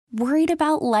Worried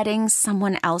about letting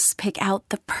someone else pick out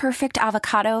the perfect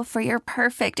avocado for your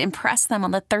perfect impress them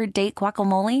on the third date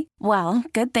guacamole? Well,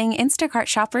 good thing Instacart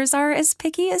shoppers are as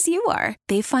picky as you are.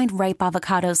 They find ripe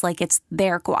avocados like it's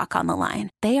their guac on the line.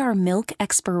 They are milk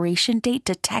expiration date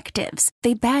detectives.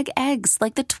 They bag eggs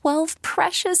like the 12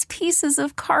 precious pieces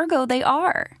of cargo they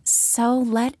are. So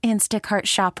let Instacart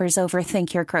shoppers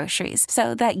overthink your groceries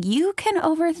so that you can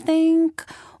overthink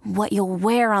what you'll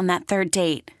wear on that third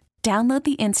date. Download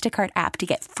the Instacart app to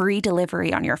get free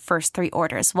delivery on your first 3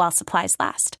 orders while supplies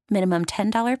last. Minimum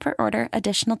 $10 per order.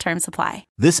 Additional terms apply.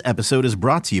 This episode is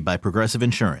brought to you by Progressive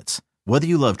Insurance. Whether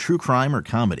you love true crime or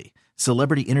comedy,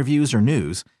 celebrity interviews or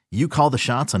news, you call the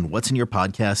shots on what's in your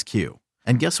podcast queue.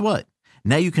 And guess what?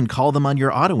 Now you can call them on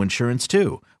your auto insurance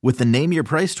too with the Name Your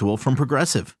Price tool from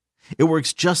Progressive. It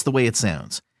works just the way it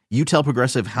sounds. You tell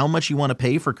Progressive how much you want to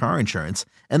pay for car insurance,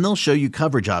 and they'll show you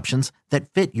coverage options that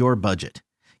fit your budget.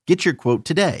 Get your quote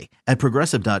today at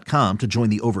Progressive.com to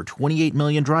join the over 28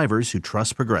 million drivers who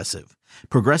trust Progressive.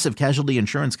 Progressive Casualty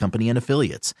Insurance Company and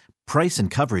Affiliates. Price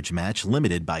and coverage match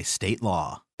limited by state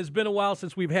law. It's been a while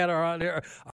since we've had our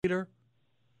leader,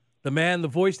 the man, the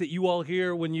voice that you all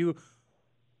hear when you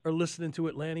are listening to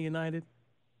Atlanta United,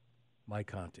 Mike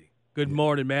Conti. Good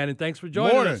morning, man, and thanks for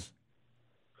joining us.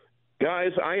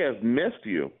 Guys, I have missed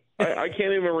you. I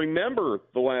can't even remember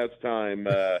the last time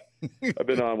I've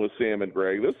been on with Sam and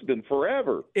Greg. This has been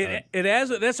forever. It has.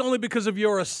 That's only because of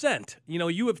your ascent. You know,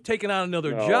 you have taken on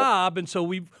another job, and so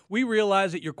we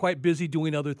realize that you're quite busy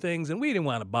doing other things, and we didn't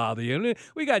want to bother you. And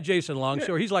we got Jason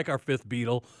Longshore. He's like our fifth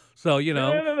Beatle. So, you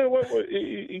know. No.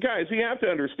 You guys, you have to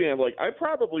understand, like, I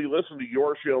probably listen to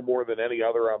your show more than any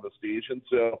other on the station,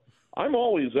 so I'm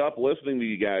always up listening to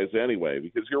you guys anyway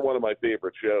because you're one of my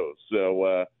favorite shows.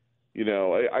 So, you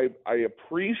know, I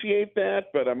appreciate that,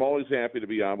 but I'm always happy to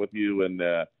be on with you, and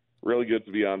really good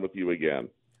to be on with you again.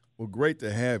 Well, great to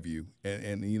have you,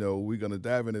 and you know, we're going to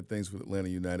dive into things with Atlanta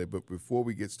United, but before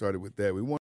we get started with that, we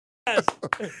want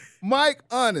Mike,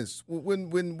 honest,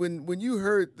 when you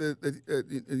heard that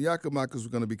Giacomakis was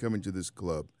going to be coming to this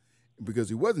club, because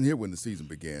he wasn't here when the season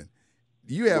began,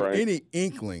 do you have any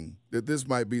inkling that this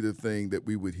might be the thing that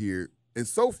we would hear, and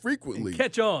so frequently? And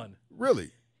catch on.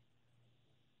 Really?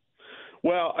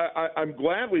 Well, I'm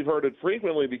glad we've heard it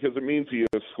frequently because it means he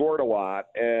has scored a lot.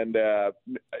 And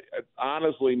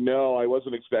honestly, no, I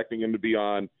wasn't expecting him to be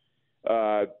on,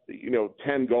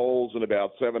 10 goals in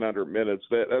about 700 minutes.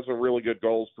 That's a really good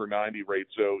goals per 90 rate.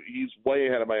 So he's way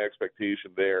ahead of my expectation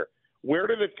there. Where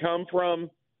did it come from?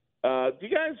 Do you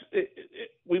guys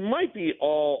we might be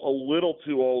all a little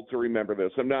too old to remember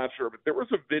this. I'm not sure. But there was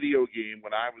a video game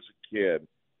when I was a kid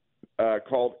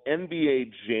called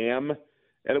NBA Jam.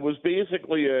 And it was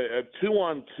basically a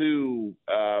 2-on-2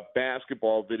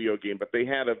 basketball video game, but they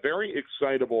had a very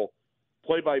excitable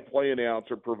play-by-play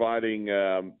announcer providing,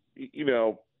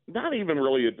 not even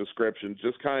really a description,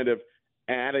 just kind of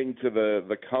adding to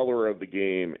the color of the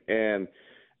game. And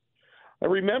I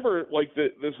remember, like,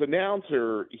 this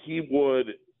announcer, he would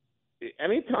 –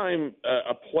 anytime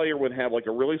a player would have, like,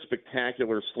 a really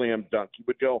spectacular slam dunk, he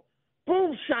would go,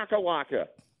 boom, shakalaka.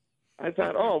 I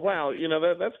thought, oh, wow,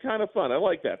 that's kind of fun. I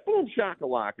like that. Boom,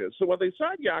 shakalaka. So when they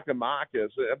signed Giacomakis,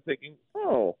 I'm thinking,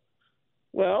 oh,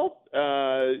 well,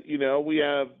 we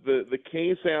have the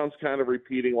K sounds kind of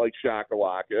repeating like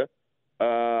shakalaka.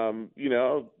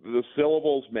 The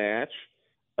syllables match.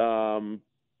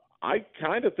 I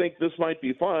kind of think this might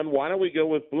be fun. Why don't we go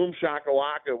with boom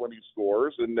shakalaka when he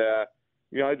scores? And,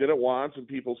 I did it once and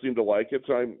people seem to like it,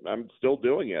 so I'm still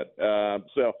doing it.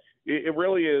 So it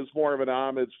really is more of an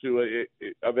homage to,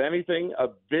 a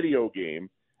video game,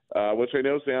 which I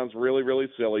know sounds really, really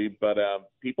silly, but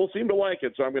people seem to like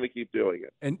it, so I'm going to keep doing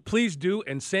it. And please do.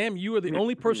 And, Sam, you are the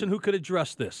only person who could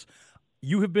address this.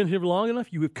 You have been here long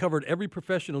enough. You have covered every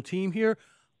professional team here.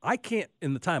 I can't,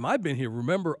 in the time I've been here,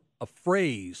 remember a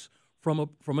phrase from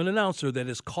an announcer that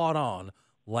is caught on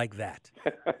like that.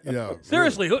 Yeah,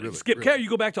 seriously, really, Skip really. Carey, you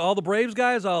go back to all the Braves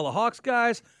guys, all the Hawks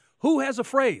guys. Who has a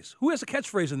phrase? Who has a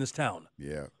catchphrase in this town?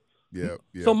 Yeah.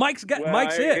 So Mike's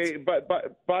it. But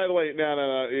by the way,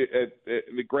 no,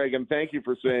 Greg, and thank you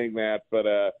for saying that. But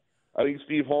I think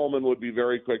Steve Holman would be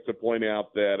very quick to point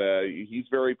out that he's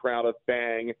very proud of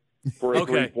bang for a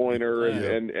three-pointer,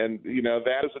 and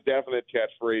that is a definite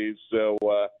catchphrase. So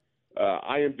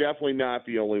I am definitely not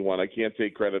the only one. I can't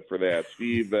take credit for that.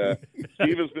 Steve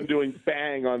has been doing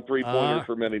bang on three-pointers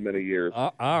for many, many years.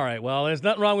 All right. Well, there's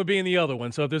nothing wrong with being the other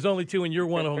one. So if there's only two and you're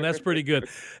one of them, that's pretty good.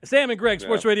 Sam and Greg,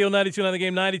 Sports Radio 92.9 The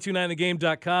Game,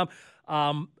 929thegame.com.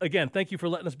 Again, thank you for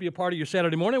letting us be a part of your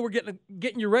Saturday morning. We're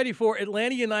getting you ready for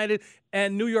Atlanta United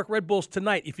and New York Red Bulls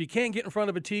tonight. If you can't get in front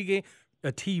of a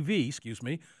TV, excuse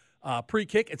me.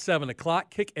 Pre-kick at 7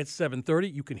 o'clock, kick at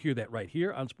 7:30. You can hear that right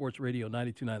here on Sports Radio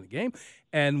 92.9 The Game.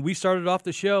 And we started off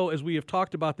the show as we have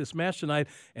talked about this match tonight,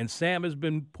 and Sam has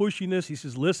been pushing this. He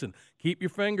says, listen, keep your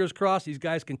fingers crossed. These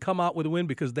guys can come out with a win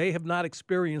because they have not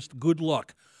experienced good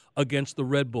luck against the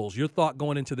Red Bulls. Your thought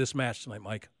going into this match tonight,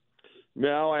 Mike?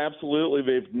 No, absolutely.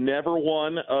 They've never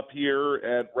won up here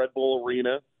at Red Bull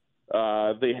Arena.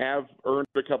 They have earned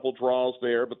a couple draws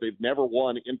there, but they've never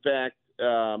won. In fact,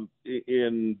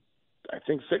 in I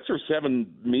think 6 or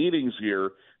 7 meetings here.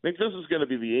 I think this is going to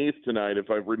be the 8th tonight,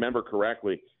 if I remember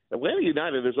correctly. Atlanta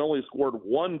United has only scored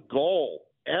 1 goal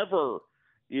ever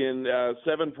in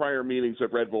 7 prior meetings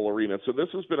at Red Bull Arena. So this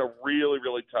has been a really,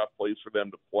 really tough place for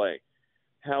them to play.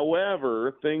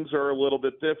 However, things are a little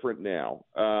bit different now.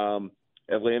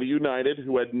 Atlanta United,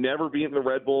 who had never beaten the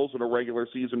Red Bulls in a regular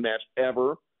season match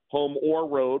ever, home or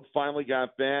road, finally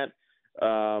got that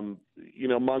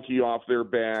monkey off their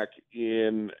back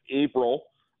in April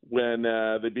when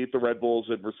they beat the Red Bulls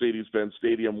at Mercedes-Benz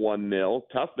Stadium 1-0.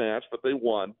 Tough match, but they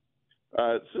won.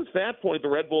 Since that point, the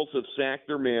Red Bulls have sacked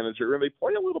their manager, and they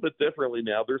play a little bit differently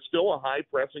now. They're still a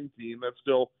high-pressing team. That's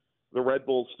still the Red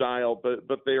Bull style,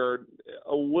 but they are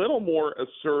a little more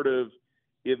assertive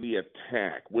in the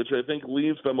attack, which I think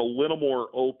leaves them a little more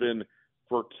open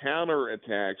for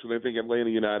counterattacks, and I think Atlanta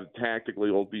United tactically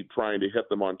will be trying to hit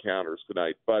them on counters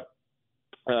tonight. But,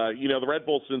 the Red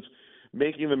Bulls, since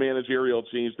making the managerial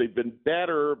change, they've been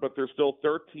better, but they're still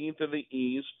 13th in the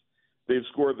East. They've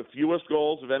scored the fewest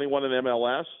goals of anyone in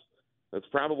MLS. That's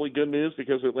probably good news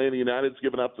because Atlanta United's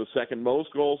given up the second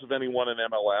most goals of anyone in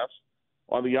MLS.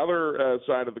 On the other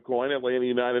side of the coin, Atlanta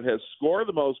United has scored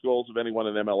the most goals of anyone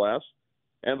in MLS.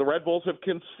 And the Red Bulls have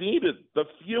conceded the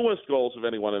fewest goals of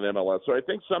anyone in MLS. So I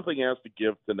think something has to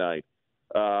give tonight.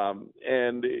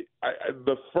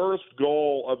 The first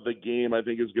goal of the game, I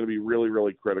think, is going to be really,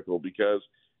 really critical because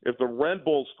if the Red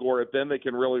Bulls score it, then they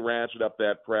can really ratchet up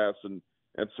that press and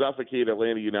suffocate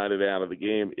Atlanta United out of the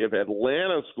game. If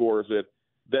Atlanta scores it,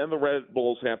 then the Red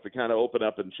Bulls have to kind of open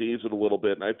up and chase it a little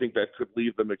bit, and I think that could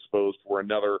leave them exposed for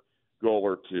another goal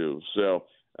or two. So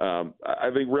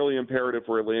I think really imperative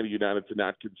for Atlanta United to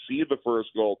not concede the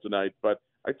first goal tonight, but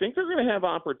I think they're going to have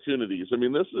opportunities. I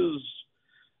mean, this is,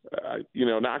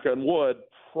 knock on wood,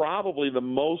 probably the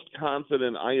most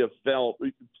confident I have felt.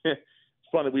 It's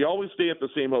funny, we always stay at the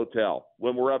same hotel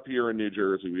when we're up here in New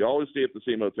Jersey. We always stay at the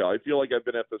same hotel. I feel like I've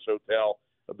been at this hotel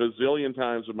a bazillion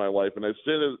times in my life, and as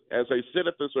I sit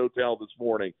at this hotel this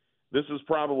morning, this is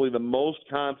probably the most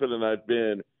confident I've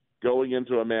been going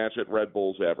into a match at Red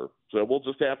Bulls ever. So we'll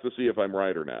just have to see if I'm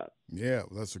right or not. Yeah,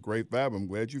 that's a great vibe. I'm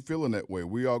glad you're feeling that way.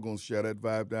 We all going to share that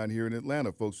vibe down here in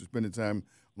Atlanta. Folks are spending time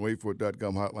on the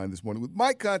waitforit.com hotline this morning with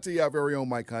Mike Conti, our very own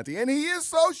Mike Conti, and he is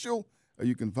social.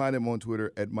 You can find him on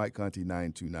Twitter at Mike Conti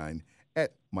 929,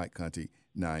 at Mike Conti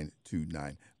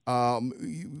 929.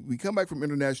 We come back from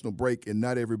international break, and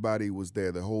not everybody was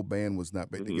there. The whole band was not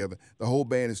back together. The whole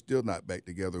band is still not back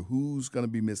together. Who's going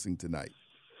to be missing tonight?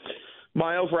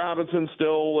 Miles Robinson's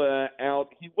still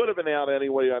out. He would have been out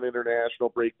anyway on international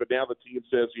break, but now the team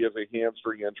says he has a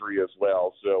hamstring injury as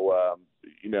well. So,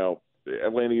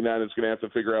 Atlanta United is going to have to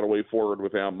figure out a way forward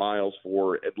without Miles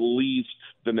for at least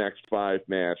the next 5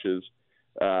 matches.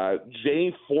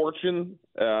 Jay Fortune,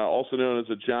 also known as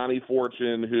a Johnny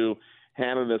Fortune, who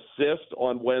had an assist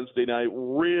on Wednesday night,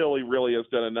 really, really has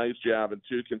done a nice job in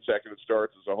 2 consecutive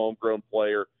starts as a homegrown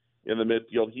player in the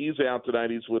midfield. He's out tonight.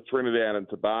 He's with Trinidad and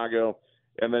Tobago.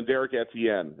 And then Derek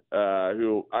Etienne,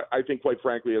 who I think, quite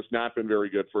frankly, has not been very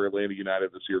good for Atlanta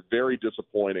United this year. Very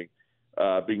disappointing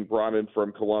being brought in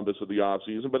from Columbus in the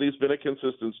offseason. But he's been a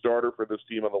consistent starter for this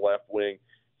team on the left wing.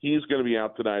 He's going to be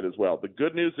out tonight as well. The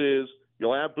good news is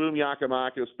you'll have Boom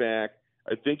Yakamakis back.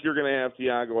 I think you're going to have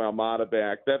Thiago Almada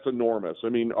back. That's enormous. I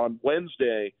mean, on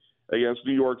Wednesday against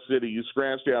New York City, you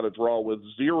scratched out a draw with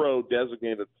 0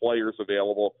 designated players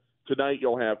available. Tonight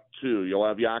you'll have 2. You'll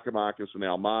have Yakamakis and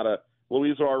Almada.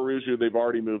 Luis Araujo, they've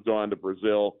already moved on to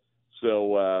Brazil.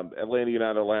 So Atlanta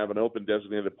United will have an open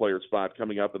designated player spot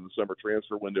coming up in the summer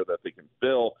transfer window that they can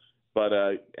fill. But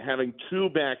having 2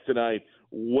 back tonight,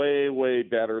 way, way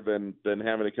better than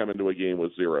having to come into a game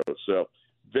with 0. So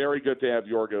very good to have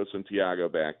Yorgos and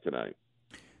Thiago back tonight.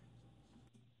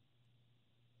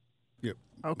 Yep.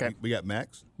 Okay. We got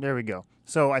Max. There we go.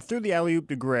 So I threw the alley-oop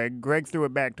to Greg. Greg threw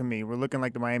it back to me. We're looking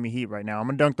like the Miami Heat right now. I'm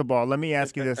going to dunk the ball. Let me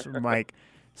ask you this, Mike.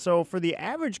 So for the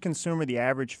average consumer, the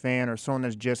average fan, or someone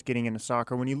that's just getting into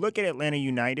soccer, when you look at Atlanta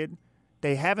United,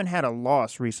 they haven't had a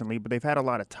loss recently, but they've had a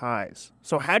lot of ties.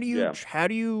 So how do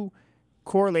you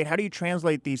correlate, how do you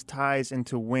translate these ties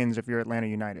into wins if you're Atlanta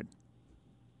United?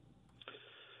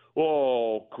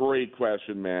 Oh, great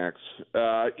question, Max.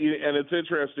 And it's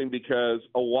interesting because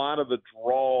a lot of the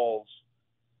draws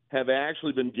have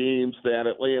actually been games that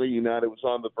Atlanta United was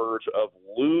on the verge of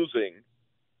losing,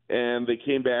 and they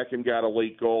came back and got a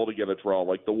late goal to get a draw,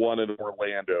 like the one in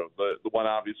Orlando, the one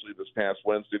obviously this past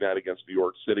Wednesday night against New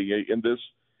York City. In this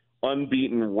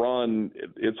unbeaten run,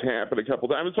 it's happened a couple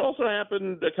times. It's also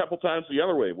happened a couple times the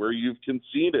other way, where you've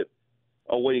conceded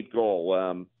a late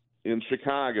goal. In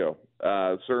Chicago,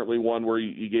 certainly one where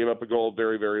you gave up a goal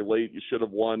very, very late. You should have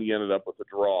won. You ended up with a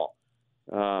draw.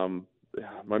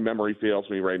 My memory fails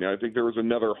me right now. I think there was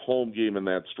another home game in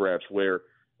that stretch where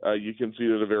you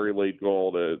conceded a very late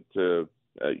goal to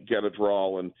get a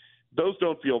draw, and those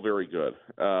don't feel very good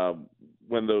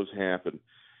when those happen.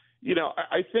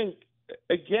 I think,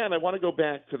 again, I want to go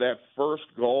back to that first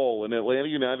goal, and Atlanta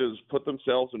United has put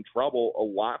themselves in trouble a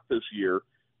lot this year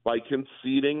by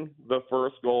conceding the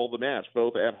first goal of the match,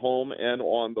 both at home and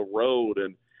on the road.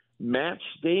 And match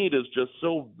state is just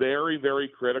so very, very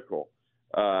critical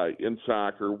in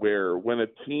soccer, where when a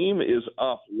team is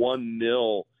up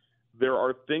 1-0, there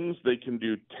are things they can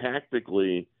do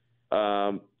tactically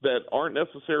that aren't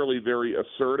necessarily very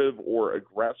assertive or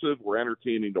aggressive or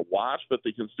entertaining to watch, but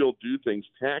they can still do things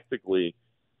tactically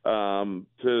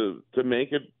to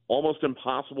make it almost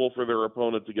impossible for their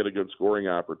opponent to get a good scoring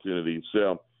opportunity.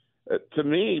 So, to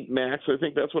me, Max, I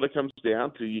think that's what it comes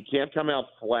down to. You can't come out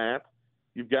flat.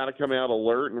 You've got to come out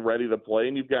alert and ready to play,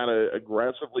 and you've got to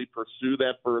aggressively pursue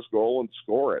that first goal and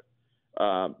score it.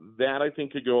 That, I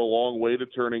think, could go a long way to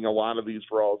turning a lot of these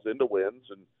draws into wins.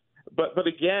 But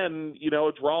again,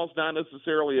 a draw is not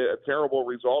necessarily a terrible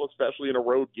result, especially in a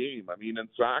road game. I mean, in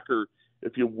soccer,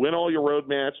 if you win all your road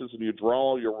matches and you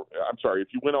draw if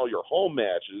you win all your home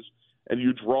matches and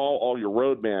you draw all your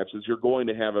road matches, you're going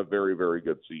to have a very, very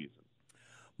good season.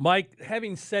 Mike,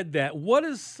 having said that, what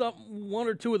is one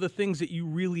or two of the things that you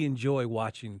really enjoy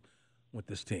watching with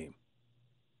this team?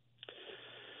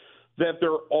 That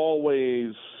they're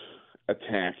always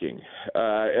attacking.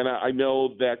 And I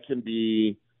know that can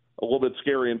be a little bit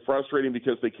scary and frustrating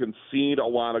because they concede a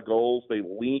lot of goals. They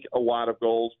leak a lot of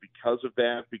goals because of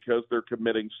that, because they're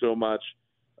committing so much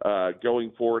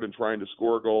going forward and trying to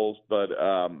score goals. But,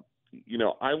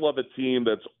 I love a team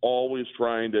that's always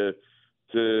trying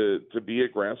to be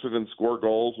aggressive and score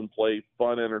goals and play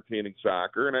fun, entertaining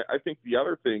soccer. And I think the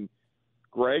other thing,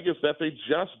 Greg, is that they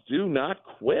just do not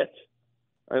quit.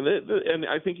 And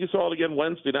I think you saw it again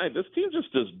Wednesday night. This team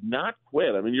just does not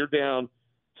quit. I mean, you're down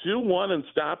 2-1 in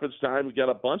stoppage time. You got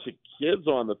a bunch of kids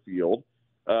on the field,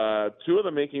 two of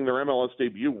them making their MLS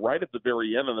debut right at the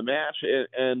very end of the match,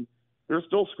 and they're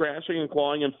still scratching and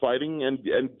clawing and fighting and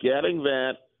getting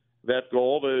that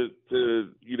goal to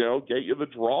get you the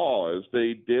draw, as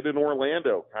they did in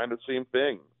Orlando. Kind of same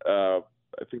thing. I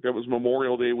think that was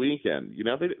Memorial Day weekend.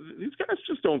 These guys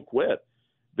just don't quit.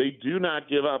 They do not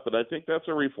give up, and I think that's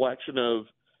a reflection of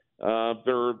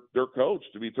their coach,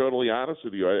 to be totally honest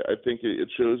with you. I think it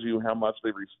shows you how much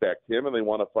they respect him and they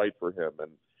want to fight for him.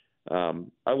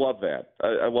 And I love that.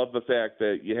 I love the fact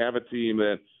that you have a team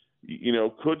that,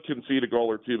 could concede a goal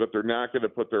or two, but they're not going to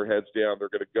put their heads down. They're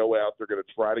going to go out. They're going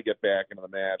to try to get back into the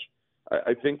match.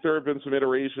 I think there have been some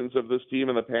iterations of this team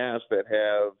in the past that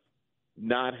have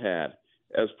not had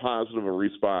as positive a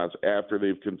response after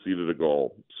they've conceded a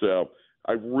goal. So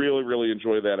I really, really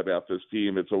enjoy that about this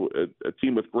team. It's a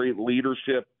team with great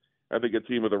leadership. I think a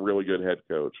team with a really good head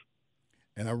coach.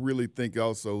 And I really think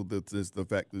also that the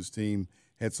fact this team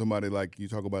had somebody like, you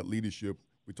talk about leadership,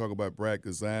 we talk about Brad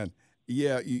Kazan.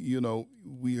 Yeah,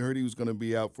 we heard he was going to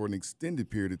be out for an extended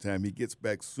period of time. He gets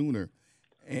back sooner.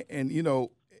 And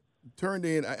turned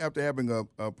in after having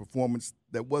a performance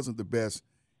that wasn't the best,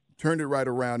 turned it right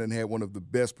around and had one of the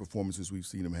best performances we've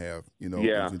seen him have.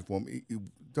 Yeah.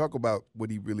 Talk about what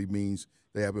he really means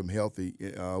to have him healthy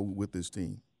with this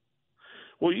team.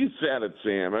 Well, you said it,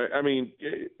 Sam. I mean,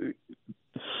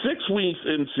 6 weeks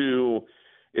into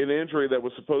an injury that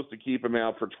was supposed to keep him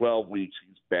out for 12 weeks,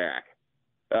 he's back.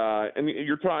 And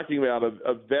you're talking about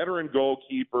a veteran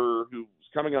goalkeeper who's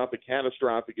coming off a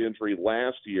catastrophic injury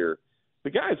last year. The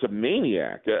guy's a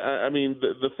maniac. I mean,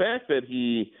 the fact that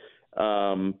he,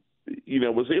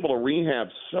 was able to rehab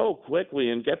so quickly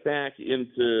and get back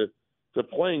into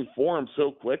playing form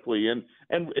so quickly. And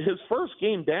his first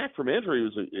game back from injury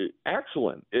was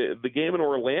excellent. The game in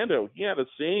Orlando, he had a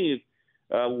save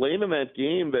late in that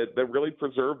game that really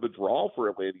preserved the draw for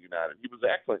Atlanta United. He was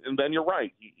excellent. And then you're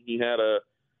right. He had a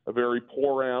very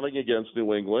poor outing against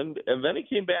New England. And then he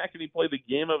came back and he played the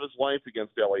game of his life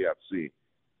against LAFC.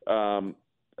 I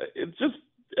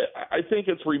think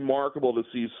it's remarkable to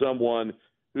see someone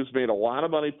who's made a lot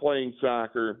of money playing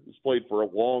soccer, who's played for a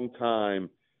long time,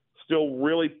 still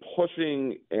really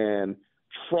pushing and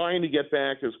trying to get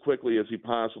back as quickly as he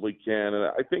possibly can. And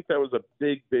I think that was a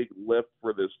big, big lift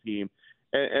for this team.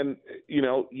 And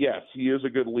yes, he is a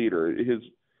good leader.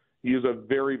 He is a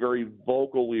very, very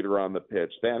vocal leader on the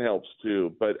pitch. That helps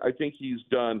too. But I think he's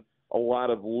done a lot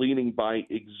of leading by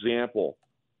example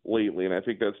lately, and I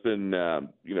think that's been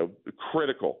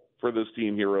critical for this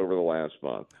team here over the last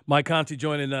month. Mike Conti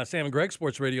joining Sam and Greg,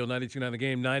 Sports Radio 92.9 The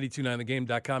Game,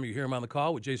 92.9thegame.com. You hear him on the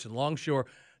call with Jason Longshore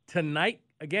tonight.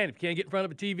 Again, if you can't get in front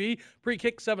of a TV,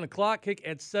 pre-kick 7 o'clock, kick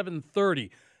at 7:30.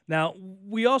 Now,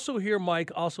 we also hear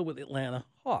Mike also with Atlanta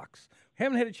Hawks.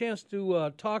 Haven't had a chance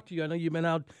to talk to you. I know you've been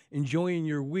out enjoying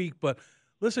your week, but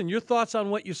listen, your thoughts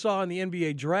on what you saw in the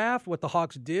NBA draft, what the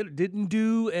Hawks didn't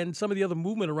do, and some of the other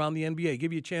movement around the NBA.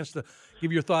 Give you a chance to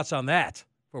give your thoughts on that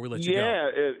before we let you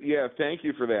go. Yeah, thank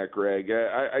you for that, Greg.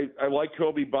 I like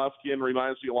Kobe Buffkin.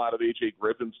 Reminds me a lot of A.J.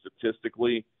 Griffin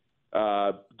statistically.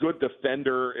 Good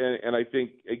defender, and I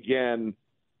think, again,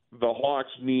 the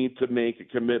Hawks need to make a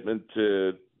commitment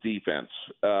to defense.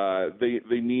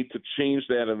 They need to change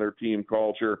that in their team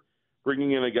culture.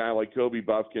 Bringing in a guy like Kobe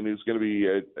Buffkin, who's going to be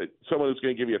someone who's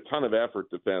going to give you a ton of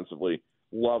effort defensively,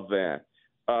 love that.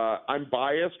 I'm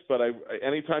biased, but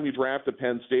anytime you draft a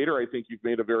Penn Stater, I think you've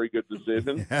made a very good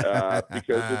decision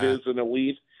because it is an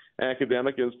elite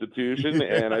academic institution,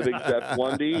 and I think Seth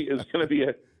Lundy is going to be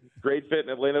a great fit in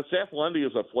Atlanta. Seth Lundy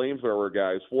is a flamethrower,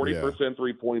 guys. 40%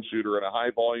 three-point shooter and a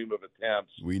high volume of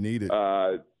attempts. We need it.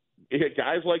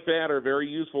 Guys like that are very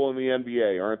useful in the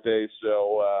NBA, aren't they?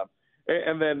 So,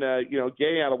 and then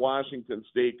Gay out of Washington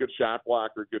State, good shot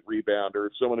blocker, good rebounder,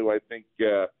 someone who I think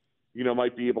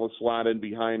might be able to slot in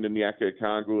behind Onyeka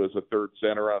Okongwu as a third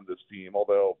center on this team.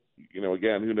 Although,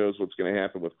 again, who knows what's going to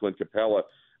happen with Clint Capella.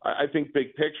 I think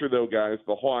big picture, though, guys,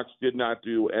 the Hawks did not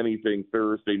do anything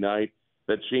Thursday night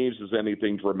that changes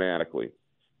anything dramatically.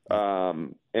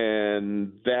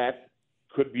 And that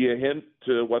could be a hint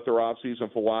to what their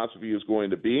offseason philosophy is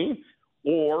going to be,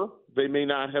 or they may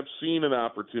not have seen an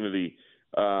opportunity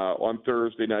on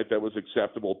Thursday night that was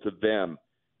acceptable to them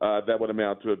that would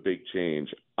amount to a big change.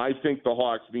 I think the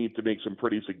Hawks need to make some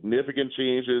pretty significant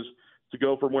changes to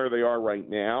go from where they are right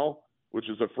now, which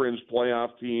is a fringe playoff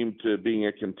team, to being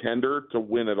a contender to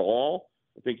win it all.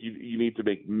 I think you need to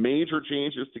make major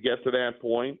changes to get to that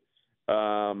point.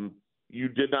 You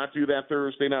did not do that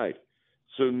Thursday night.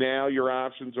 So now your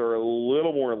options are a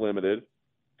little more limited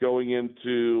going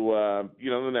into,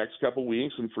 the next couple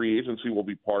weeks, and free agency will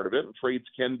be part of it, and trades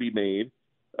can be made.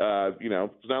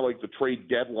 It's not like the trade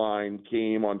deadline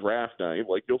came on draft night.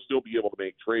 Like, you'll still be able to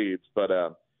make trades, but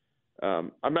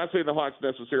I'm not saying the Hawks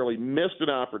necessarily missed an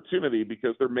opportunity,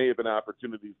 because there may have been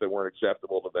opportunities that weren't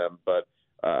acceptable to them, but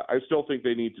I still think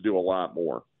they need to do a lot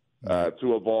more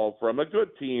to evolve from a good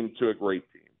team to a great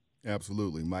team.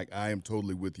 Absolutely, Mike. I am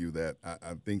totally with you that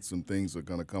I think some things are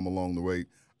going to come along the way,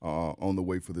 on the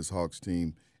way for this Hawks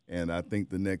team, and I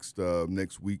think the next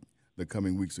week, the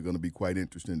coming weeks are going to be quite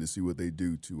interesting to see what they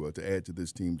do to add to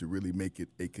this team to really make it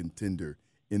a contender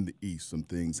in the East. Some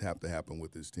things have to happen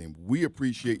with this team. We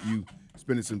appreciate you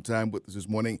spending some time with us this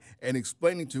morning and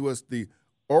explaining to us the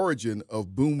origin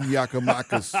of Boom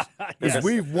Yakamakas. Yes.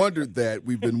 We've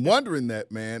been wondering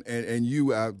that, man, and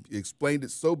you explained it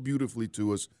so beautifully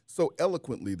to us, so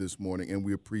eloquently this morning, and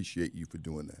we appreciate you for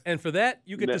doing that. And for that,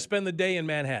 you get to spend the day in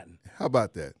Manhattan. How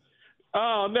about that?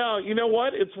 Oh, no, you know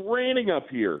what? It's raining up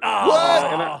here. What?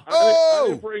 And I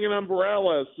didn't bring an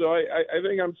umbrella, so I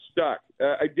think I'm stuck.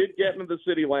 I did get into the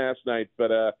city last night,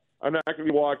 but I'm not going to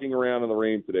be walking around in the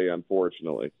rain today,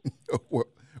 unfortunately. Well,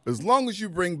 as long as you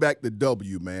bring back the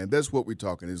W, man, that's what we're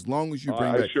talking. As long as you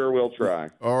bring back. I sure will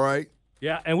try. All right.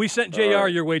 Yeah, and we sent JR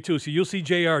your way, too, so you'll see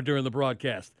JR during the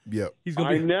broadcast. Yep.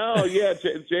 I know, yeah.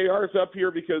 JR's up here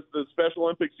because the Special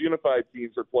Olympics unified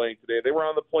teams are playing today. They were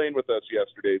on the plane with us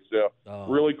yesterday, so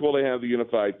really cool to have the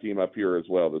unified team up here as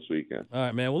well this weekend. All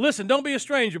right, man. Well, listen, don't be a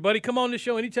stranger, buddy. Come on the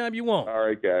show anytime you want. All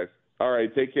right, guys. All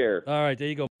right, take care. All right, there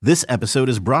you go. This episode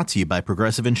is brought to you by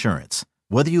Progressive Insurance.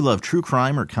 Whether you love true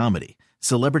crime or comedy,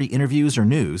 celebrity interviews or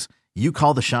news, you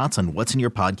call the shots on what's in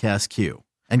your podcast queue.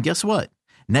 And guess what?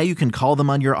 Now you can call them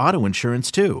on your auto insurance,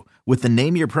 too, with the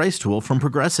Name Your Price tool from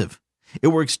Progressive. It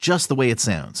works just the way it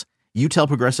sounds. You tell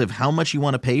Progressive how much you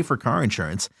want to pay for car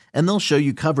insurance, and they'll show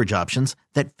you coverage options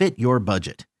that fit your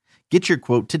budget. Get your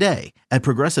quote today at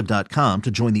Progressive.com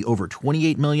to join the over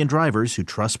 28 million drivers who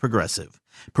trust Progressive.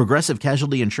 Progressive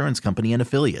Casualty Insurance Company and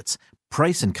Affiliates.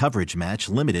 Price and coverage match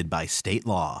limited by state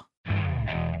law.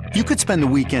 You could spend the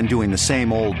weekend doing the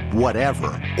same old whatever,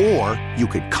 or you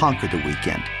could conquer the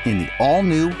weekend in the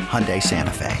all-new Hyundai Santa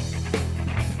Fe.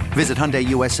 Visit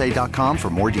HyundaiUSA.com for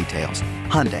more details.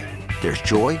 Hyundai, there's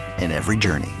joy in every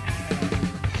journey.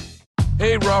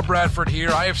 Hey, Rob Bradford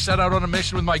here. I have set out on a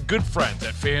mission with my good friends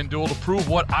at FanDuel to prove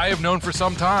what I have known for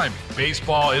some time.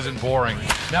 Baseball isn't boring.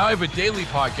 Now I have a daily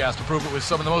podcast to prove it with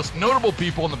some of the most notable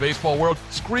people in the baseball world,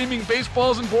 screaming baseball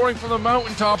isn't boring from the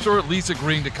mountaintops, or at least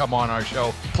agreeing to come on our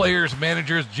show. Players,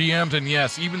 managers, GMs, and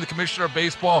yes, even the commissioner of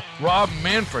baseball, Rob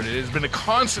Manfred. It has been a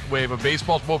constant wave of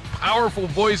baseball's most powerful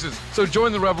voices. So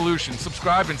join the revolution.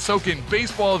 Subscribe and soak in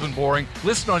Baseball Isn't Boring.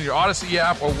 Listen on your Odyssey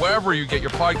app or wherever you get your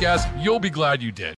podcasts. You'll be glad you did.